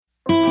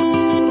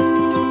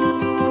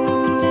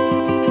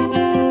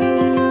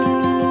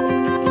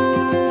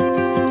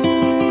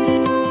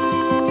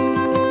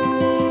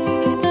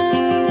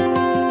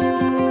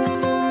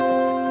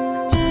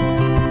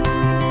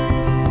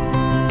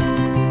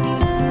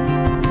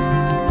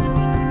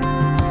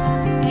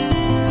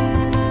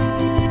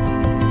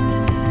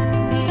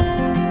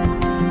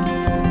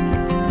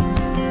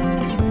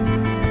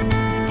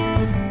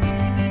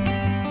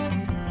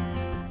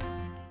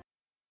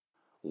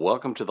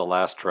Welcome to The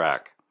Last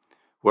Track,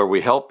 where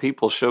we help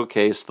people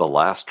showcase the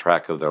last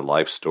track of their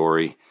life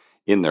story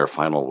in their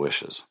final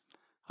wishes.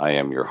 I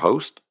am your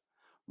host,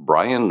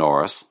 Brian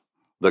Norris,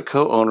 the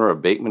co-owner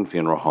of Bateman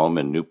Funeral Home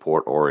in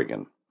Newport,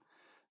 Oregon.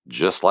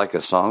 Just like a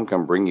song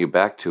can bring you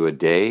back to a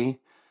day,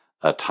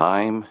 a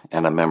time,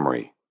 and a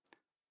memory,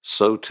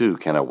 so too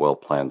can a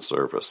well-planned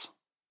service.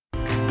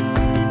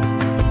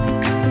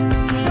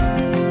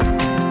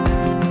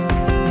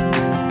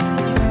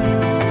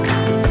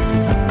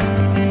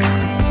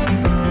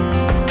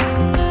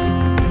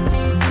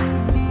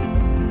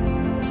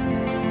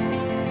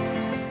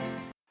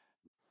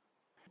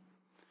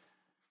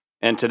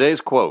 And today's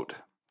quote: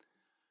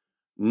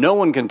 "No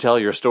one can tell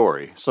your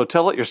story, so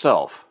tell it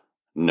yourself.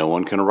 No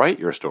one can write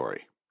your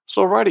story,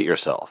 so write it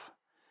yourself."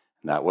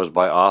 And that was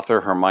by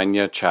author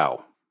Herminia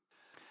Chow.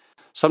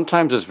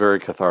 Sometimes it's very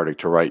cathartic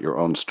to write your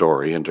own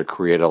story and to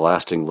create a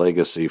lasting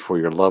legacy for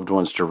your loved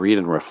ones to read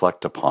and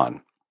reflect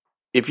upon.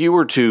 If you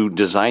were to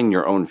design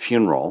your own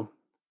funeral,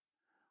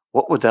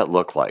 what would that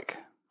look like?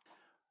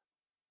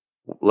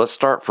 Let's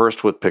start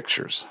first with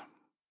pictures,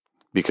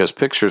 because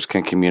pictures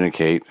can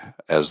communicate,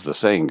 as the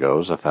saying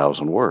goes,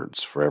 1,000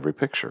 words for every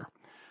picture.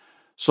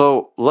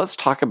 So let's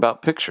talk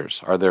about pictures.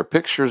 Are there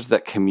pictures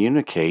that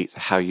communicate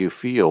how you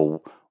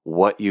feel,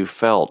 what you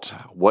felt,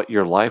 what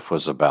your life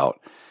was about?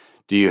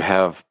 Do you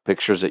have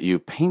pictures that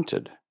you've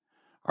painted?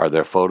 Are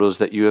there photos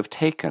that you have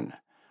taken?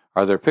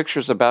 Are there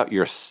pictures about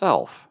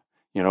yourself?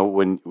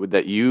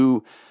 That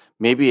you,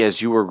 maybe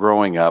as you were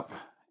growing up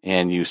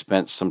and you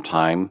spent some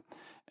time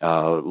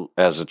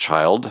as a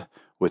child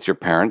with your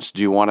parents,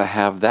 do you want to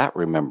have that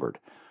remembered?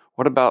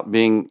 What about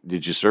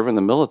did you serve in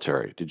the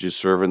military? Did you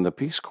serve in the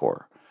Peace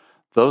Corps?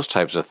 Those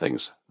types of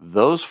things.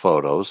 Those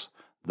photos,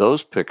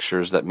 those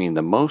pictures that mean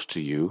the most to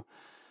you,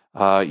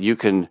 you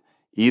can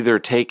either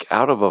take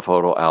out of a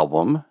photo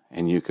album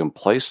and you can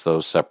place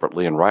those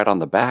separately and write on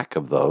the back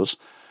of those,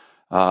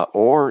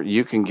 or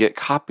you can get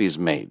copies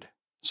made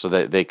so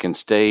that they can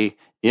stay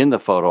in the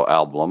photo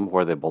album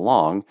where they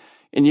belong,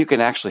 and you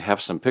can actually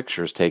have some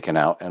pictures taken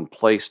out and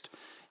placed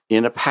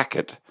in a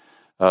packet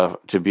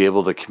to be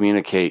able to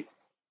communicate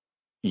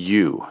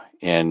you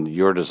and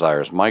your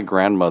desires. My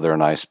grandmother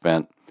and I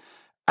spent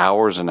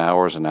hours and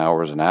hours and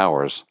hours and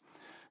hours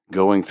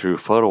going through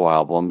photo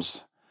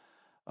albums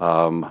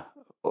of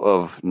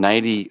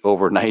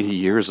over 90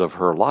 years of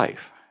her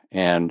life.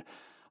 And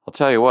I'll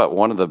tell you what,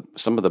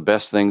 some of the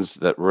best things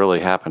that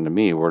really happened to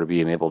me were to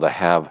being able to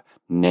have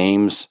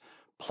names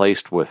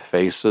placed with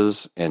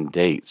faces and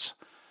dates.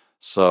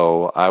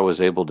 So I was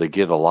able to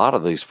get a lot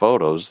of these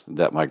photos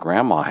that my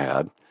grandma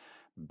had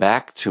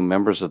back to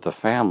members of the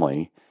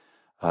family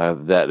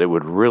that it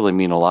would really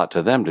mean a lot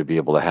to them to be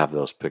able to have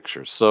those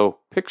pictures. So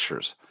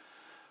pictures.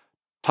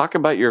 Talk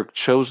about your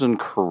chosen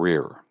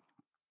career.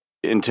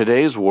 In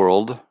today's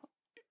world,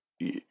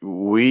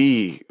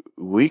 we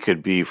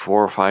could be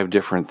 4 or 5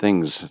 different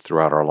things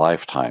throughout our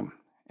lifetime.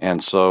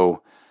 And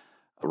so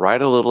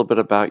write a little bit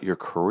about your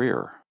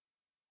career.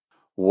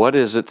 What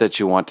is it that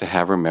you want to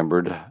have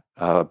remembered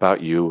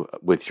about you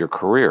with your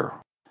career?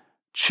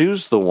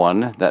 Choose the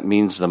one that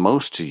means the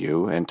most to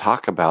you and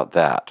talk about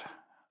that.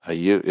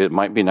 It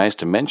might be nice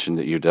to mention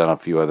that you've done a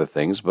few other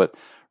things, but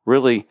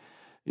really,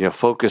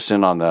 focus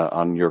in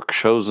on your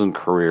chosen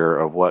career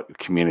of what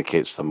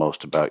communicates the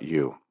most about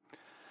you.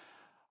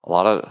 A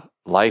lot of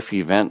life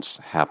events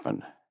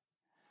happen,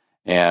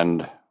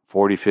 and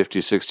 40,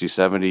 50, 60,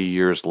 70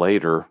 years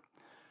later,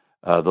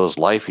 those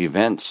life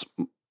events,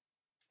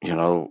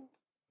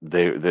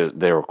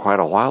 they were quite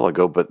a while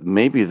ago, but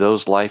maybe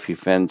those life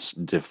events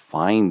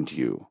defined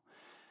you.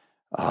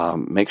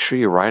 Make sure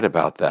you write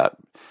about that,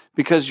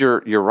 because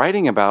you're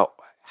writing about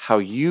how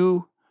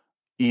you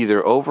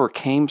either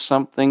overcame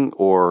something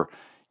or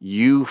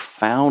you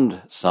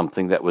found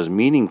something that was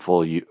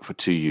meaningful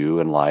to you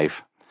in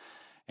life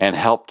and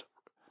helped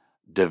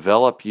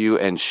develop you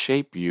and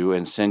shape you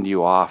and send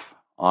you off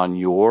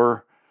on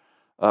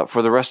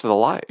for the rest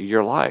of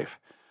your life.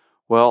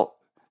 Well,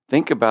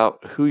 think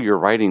about who you're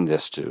writing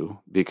this to,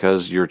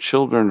 because your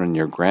children and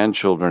your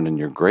grandchildren and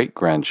your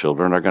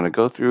great-grandchildren are going to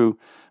go through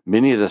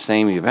many of the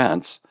same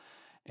events,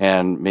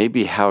 and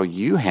maybe how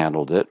you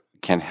handled it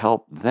can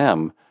help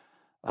them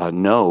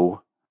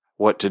know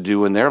what to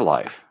do in their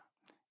life.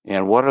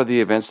 And what are the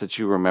events that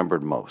you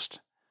remembered most?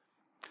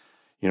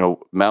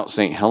 Mount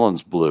St.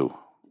 Helens blew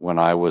when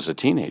I was a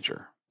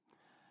teenager,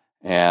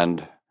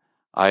 and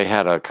I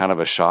had a kind of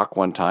a shock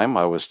one time.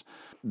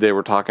 They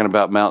were talking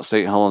about Mount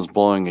St. Helens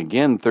blowing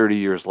again 30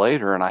 years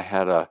later, and I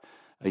had a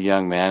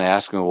young man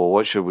ask me, well,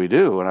 what should we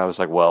do? And I was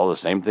like, well, the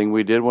same thing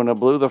we did when it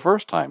blew the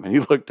first time. And he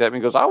looked at me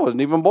and goes, I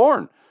wasn't even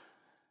born.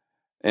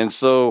 And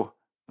so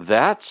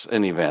that's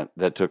an event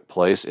that took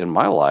place in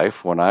my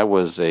life when I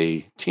was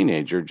a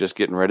teenager, just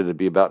getting ready to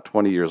be about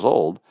 20 years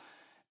old.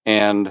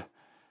 And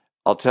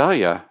I'll tell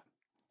you,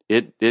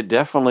 it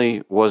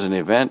definitely was an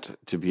event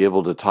to be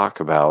able to talk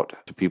about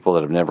to people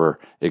that have never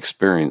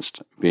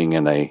experienced being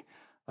in a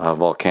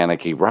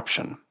volcanic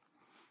eruption.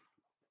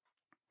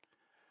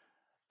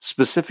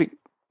 Specific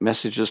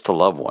messages to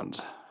loved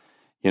ones.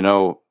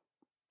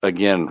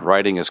 again,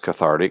 writing is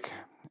cathartic.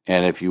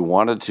 And if you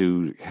wanted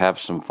to have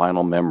some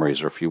final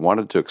memories, or if you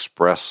wanted to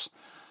express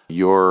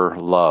your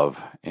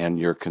love and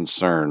your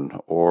concern,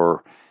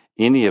 or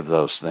any of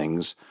those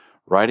things,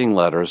 writing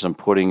letters and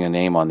putting a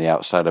name on the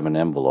outside of an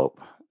envelope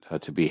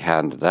to be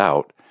handed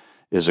out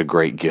is a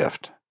great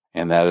gift.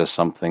 And that is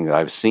something that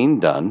I've seen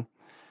done,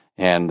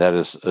 and that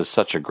is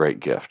such a great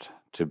gift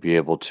to be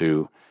able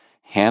to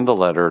hand a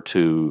letter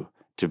to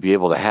be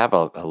able to have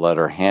a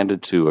letter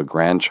handed to a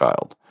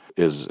grandchild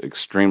is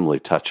extremely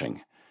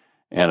touching,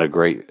 and a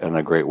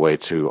great way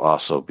to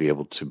also be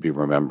able to be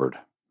remembered.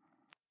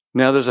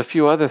 Now, there's a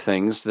few other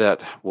things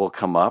that will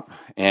come up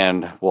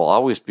and will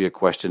always be a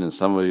question in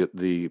some of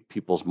the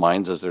people's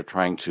minds as they're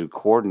trying to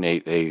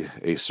coordinate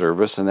a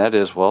service, and that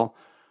is, well,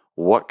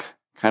 what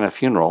kind of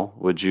funeral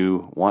would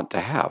you want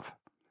to have?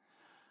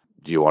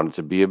 Do you want it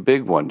to be a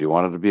big one? Do you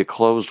want it to be a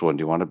closed one?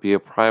 Do you want it to be a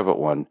private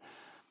one?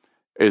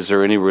 Is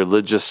there any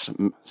religious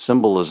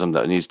symbolism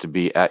that needs to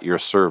be at your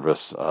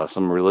service?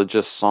 Some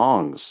religious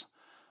songs,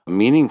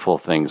 meaningful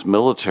things,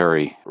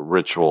 military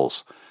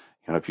rituals.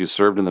 If you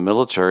served in the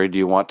military, do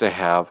you want to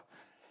have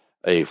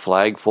a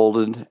flag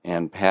folded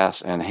and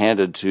passed and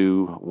handed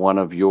to one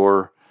of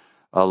your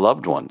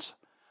loved ones?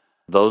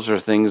 Those are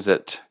things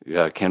that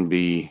can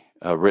be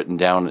written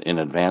down in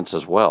advance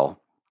as well.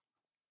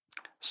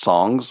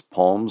 Songs,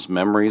 poems,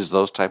 memories,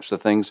 those types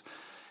of things.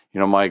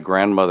 My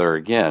grandmother,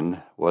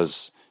 again,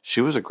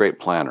 she was a great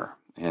planner,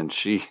 and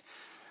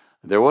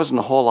there wasn't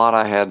a whole lot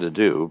I had to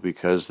do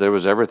because there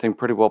was everything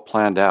pretty well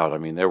planned out. I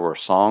mean, there were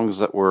songs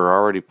that were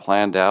already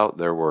planned out.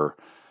 There were,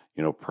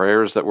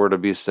 prayers that were to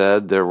be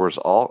said. There was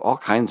all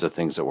kinds of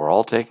things that were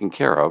all taken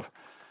care of.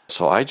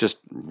 So I just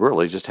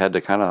had to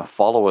kind of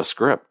follow a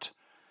script.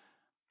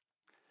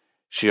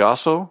 She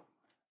also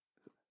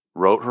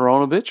wrote her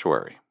own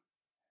obituary.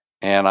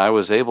 And I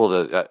was able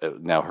to,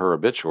 now her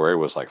obituary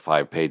was like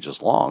 5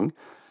 pages long,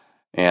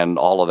 and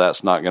all of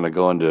that's not going to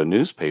go into a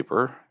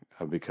newspaper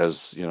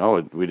because,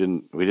 we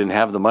didn't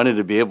have the money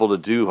to be able to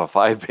do a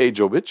 5-page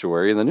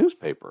obituary in the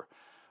newspaper.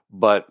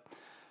 But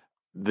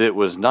it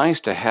was nice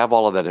to have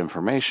all of that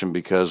information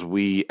because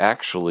we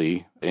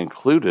actually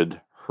included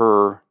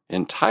her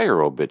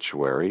entire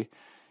obituary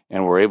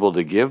and were able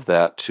to give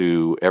that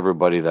to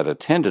everybody that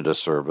attended a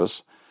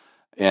service,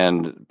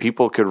 and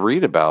people could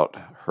read about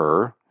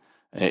her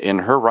in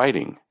her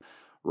writing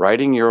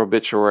your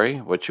obituary,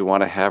 what you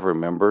want to have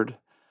remembered.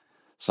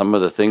 Some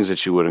of the things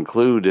that you would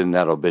include in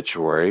that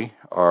obituary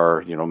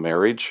are,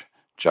 marriage,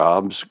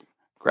 jobs,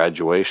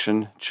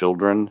 graduation,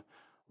 children,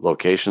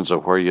 locations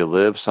of where you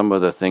live, some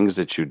of the things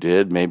that you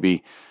did,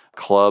 maybe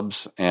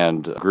clubs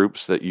and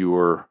groups that you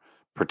were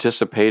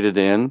participated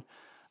in,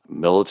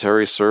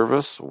 military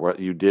service, what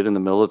you did in the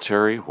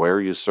military,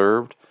 where you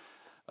served.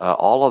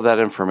 All of that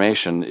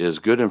information is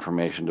good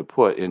information to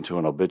put into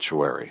an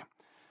obituary.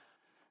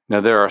 Now,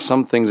 there are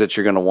some things that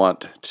you're going to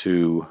want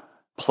to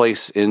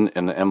place in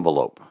an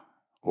envelope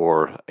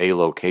or a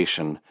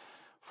location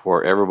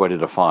for everybody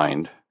to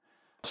find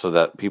so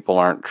that people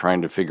aren't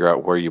trying to figure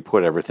out where you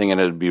put everything.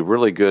 And it'd be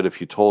really good if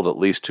you told at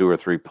least 2 or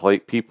 3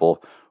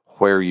 people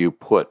where you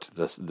put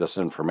this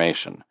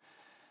information.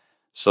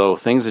 So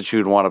things that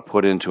you'd want to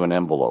put into an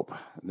envelope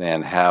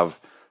and have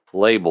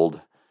labeled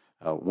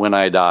when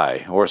I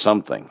die or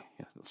something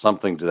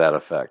to that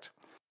effect.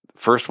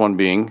 First one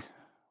being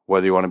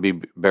whether you want to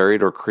be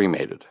buried or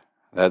cremated.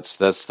 That's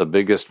the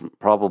biggest,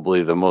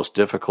 probably the most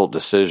difficult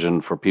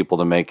decision for people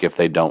to make if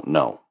they don't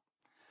know.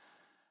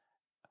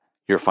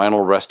 Your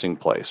final resting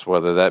place,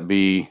 whether that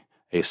be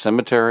a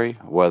cemetery,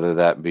 whether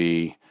that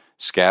be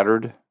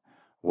scattered,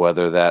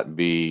 whether that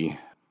be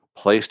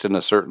placed in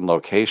a certain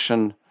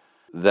location,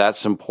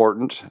 that's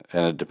important,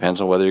 and it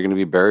depends on whether you're going to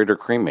be buried or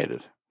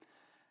cremated.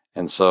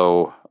 And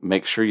so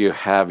make sure you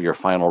have your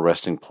final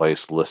resting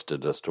place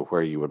listed as to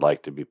where you would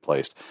like to be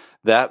placed.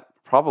 That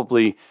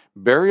probably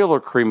burial or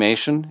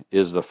cremation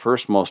is the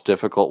first most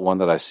difficult one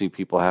that I see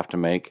people have to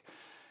make.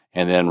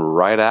 And then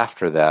right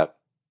after that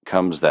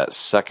comes that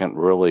second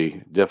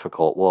really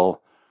difficult,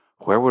 well,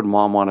 where would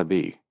mom want to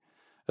be?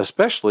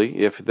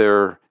 Especially if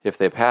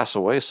they pass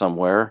away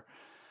somewhere,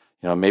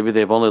 maybe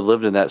they've only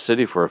lived in that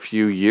city for a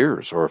few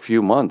years or a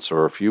few months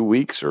or a few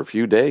weeks or a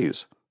few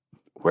days.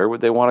 Where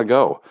would they want to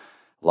go?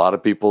 A lot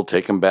of people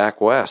take them back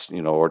west,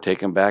 or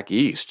take them back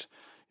east.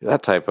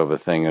 That type of a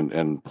thing,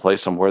 and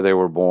place them where they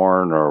were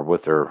born or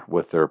with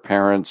their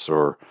parents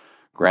or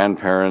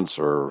grandparents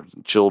or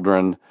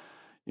children.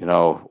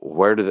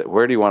 Where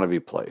do you want to be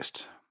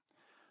placed?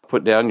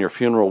 Put down your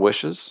funeral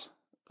wishes,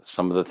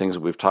 some of the things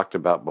that we've talked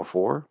about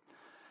before.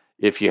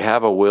 If you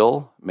have a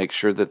will, make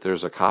sure that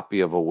there's a copy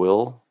of a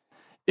will.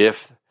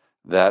 If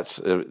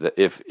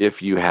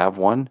you have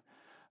one,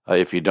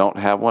 if you don't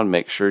have one,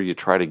 make sure you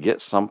try to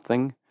get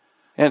something.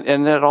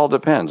 And that all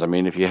depends. I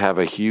mean, if you have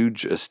a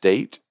huge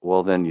estate,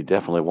 well, then you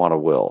definitely want a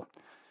will.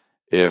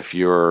 If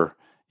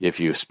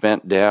you've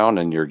spent down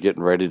and you're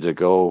getting ready to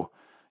go,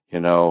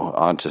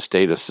 onto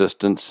state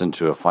assistance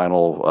into a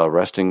final a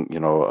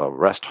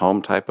rest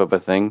home type of a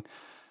thing,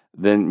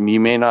 then you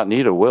may not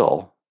need a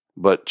will,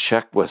 but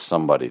check with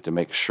somebody to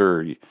make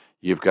sure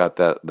you've got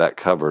that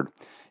covered.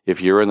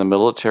 If you're in the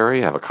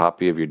military, have a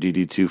copy of your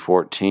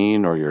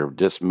DD-214 or your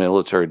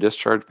military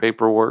discharge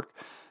paperwork.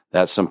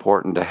 That's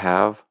important to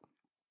have.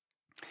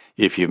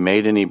 If you've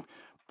made any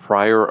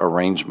prior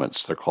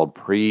arrangements, they're called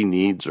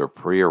pre-needs or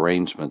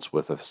pre-arrangements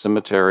with a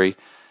cemetery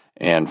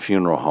and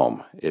funeral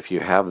home. If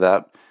you have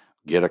that,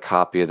 get a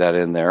copy of that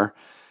in there.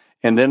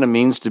 And then a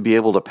means to be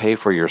able to pay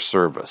for your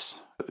service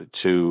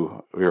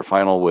to your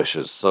final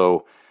wishes.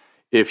 So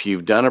if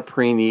you've done a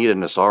pre-need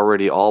and it's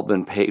already all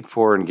been paid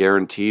for and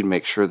guaranteed,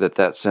 make sure that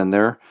that's in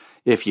there.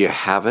 If you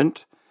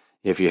haven't,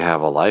 if you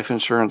have a life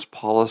insurance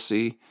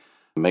policy,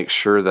 make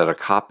sure that a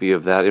copy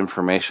of that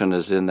information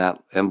is in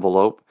that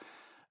envelope.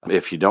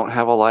 If you don't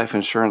have a life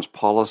insurance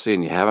policy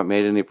and you haven't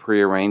made any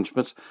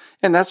pre-arrangements,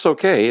 and that's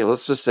okay.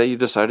 Let's just say you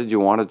decided you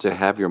wanted to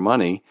have your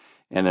money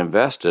and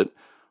invest it.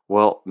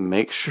 Well,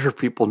 make sure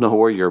people know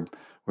where your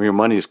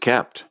money's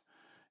kept.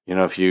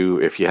 If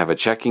you have a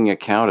checking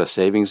account, a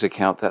savings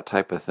account, that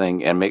type of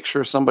thing, and make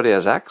sure somebody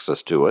has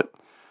access to it.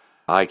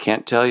 I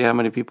can't tell you how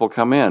many people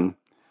come in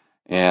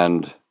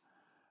and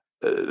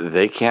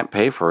they can't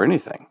pay for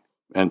anything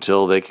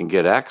until they can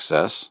get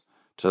access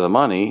to the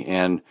money.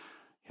 And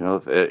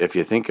if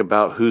you think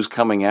about who's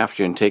coming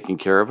after you and taking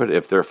care of it,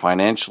 if they're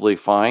financially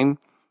fine,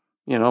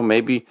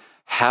 maybe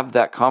have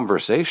that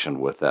conversation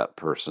with that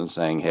person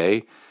saying,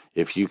 hey,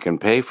 if you can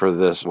pay for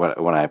this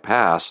when I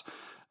pass,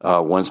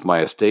 once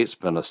my estate's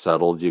been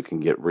settled, you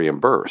can get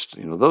reimbursed,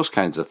 those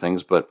kinds of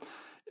things. But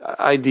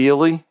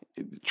ideally,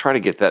 try to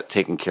get that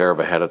taken care of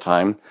ahead of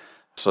time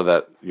so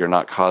that you're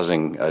not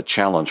causing a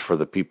challenge for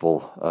the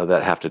people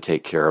that have to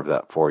take care of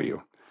that for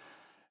you.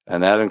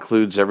 And that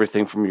includes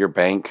everything from your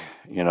bank,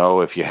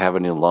 if you have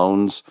any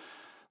loans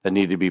that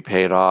need to be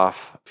paid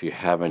off, if you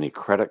have any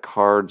credit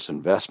cards,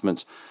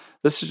 investments.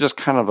 This is just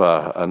kind of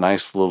a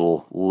nice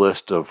little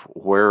list of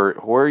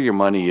where your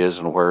money is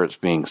and where it's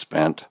being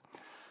spent,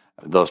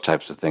 those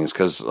types of things.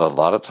 Because a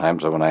lot of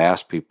times when I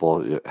ask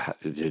people,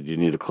 did you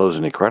need to close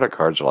any credit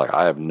cards? They're like,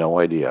 I have no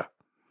idea.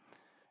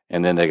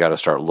 And then they got to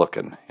start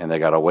looking, and they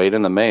got to wait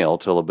in the mail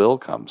till a bill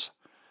comes.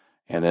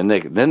 And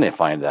then they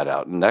find that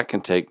out, and that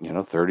can take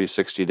 30,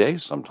 60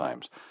 days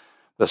sometimes,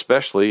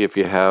 especially if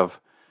you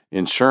have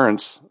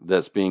insurance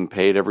that's being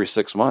paid every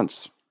 6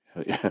 months.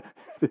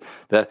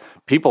 That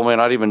people may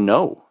not even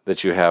know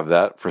that you have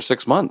that for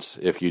 6 months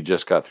if you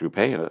just got through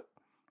paying it.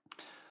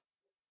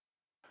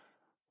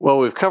 Well,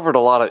 we've covered a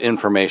lot of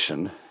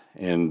information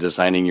in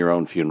designing your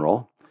own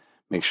funeral.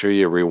 Make sure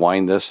you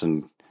rewind this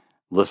and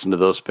listen to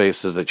those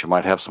spaces that you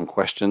might have some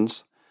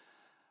questions.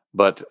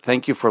 But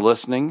thank you for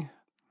listening.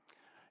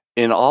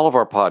 In all of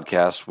our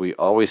podcasts, we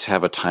always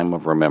have a time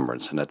of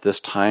remembrance. And at this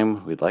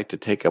time, we'd like to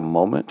take a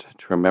moment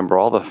to remember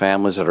all the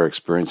families that are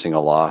experiencing a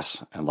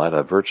loss and light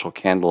a virtual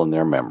candle in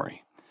their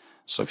memory.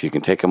 So if you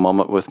can take a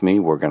moment with me,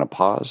 we're going to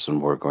pause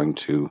and we're going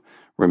to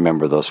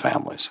remember those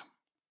families.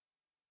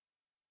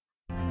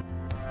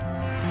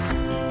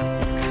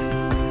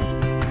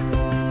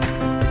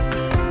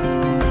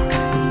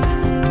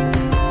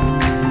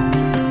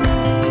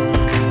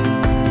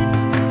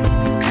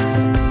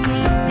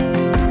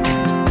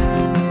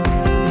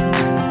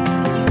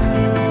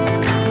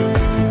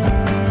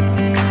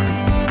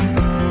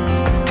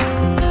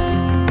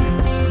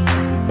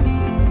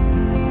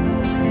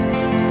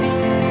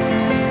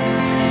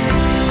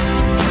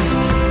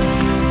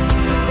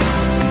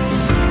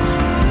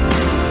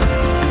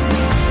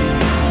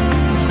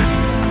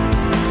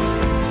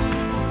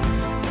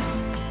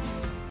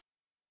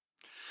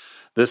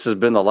 This has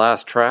been The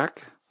Last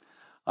Track.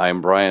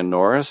 I'm Brian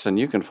Norris, and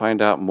you can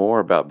find out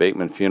more about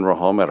Bateman Funeral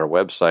Home at our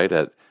website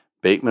at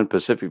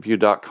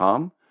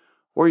batemanpacificview.com,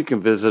 or you can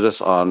visit us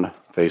on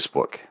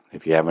Facebook.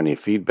 If you have any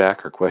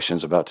feedback or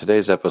questions about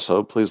today's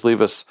episode, please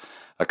leave us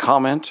a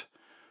comment,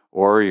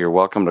 or you're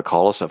welcome to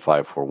call us at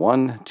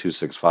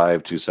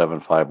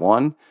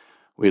 541-265-2751.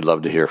 We'd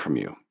love to hear from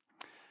you.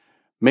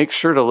 Make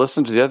sure to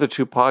listen to the other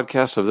two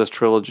podcasts of this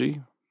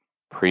trilogy,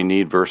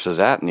 Pre-Need versus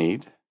At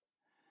Need,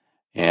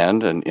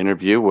 and an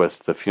interview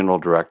with the funeral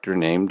director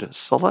named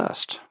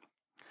Celeste.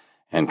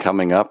 And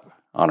coming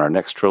up on our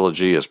next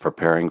trilogy is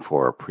Preparing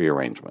for a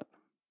Prearrangement.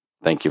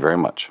 Thank you very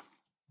much.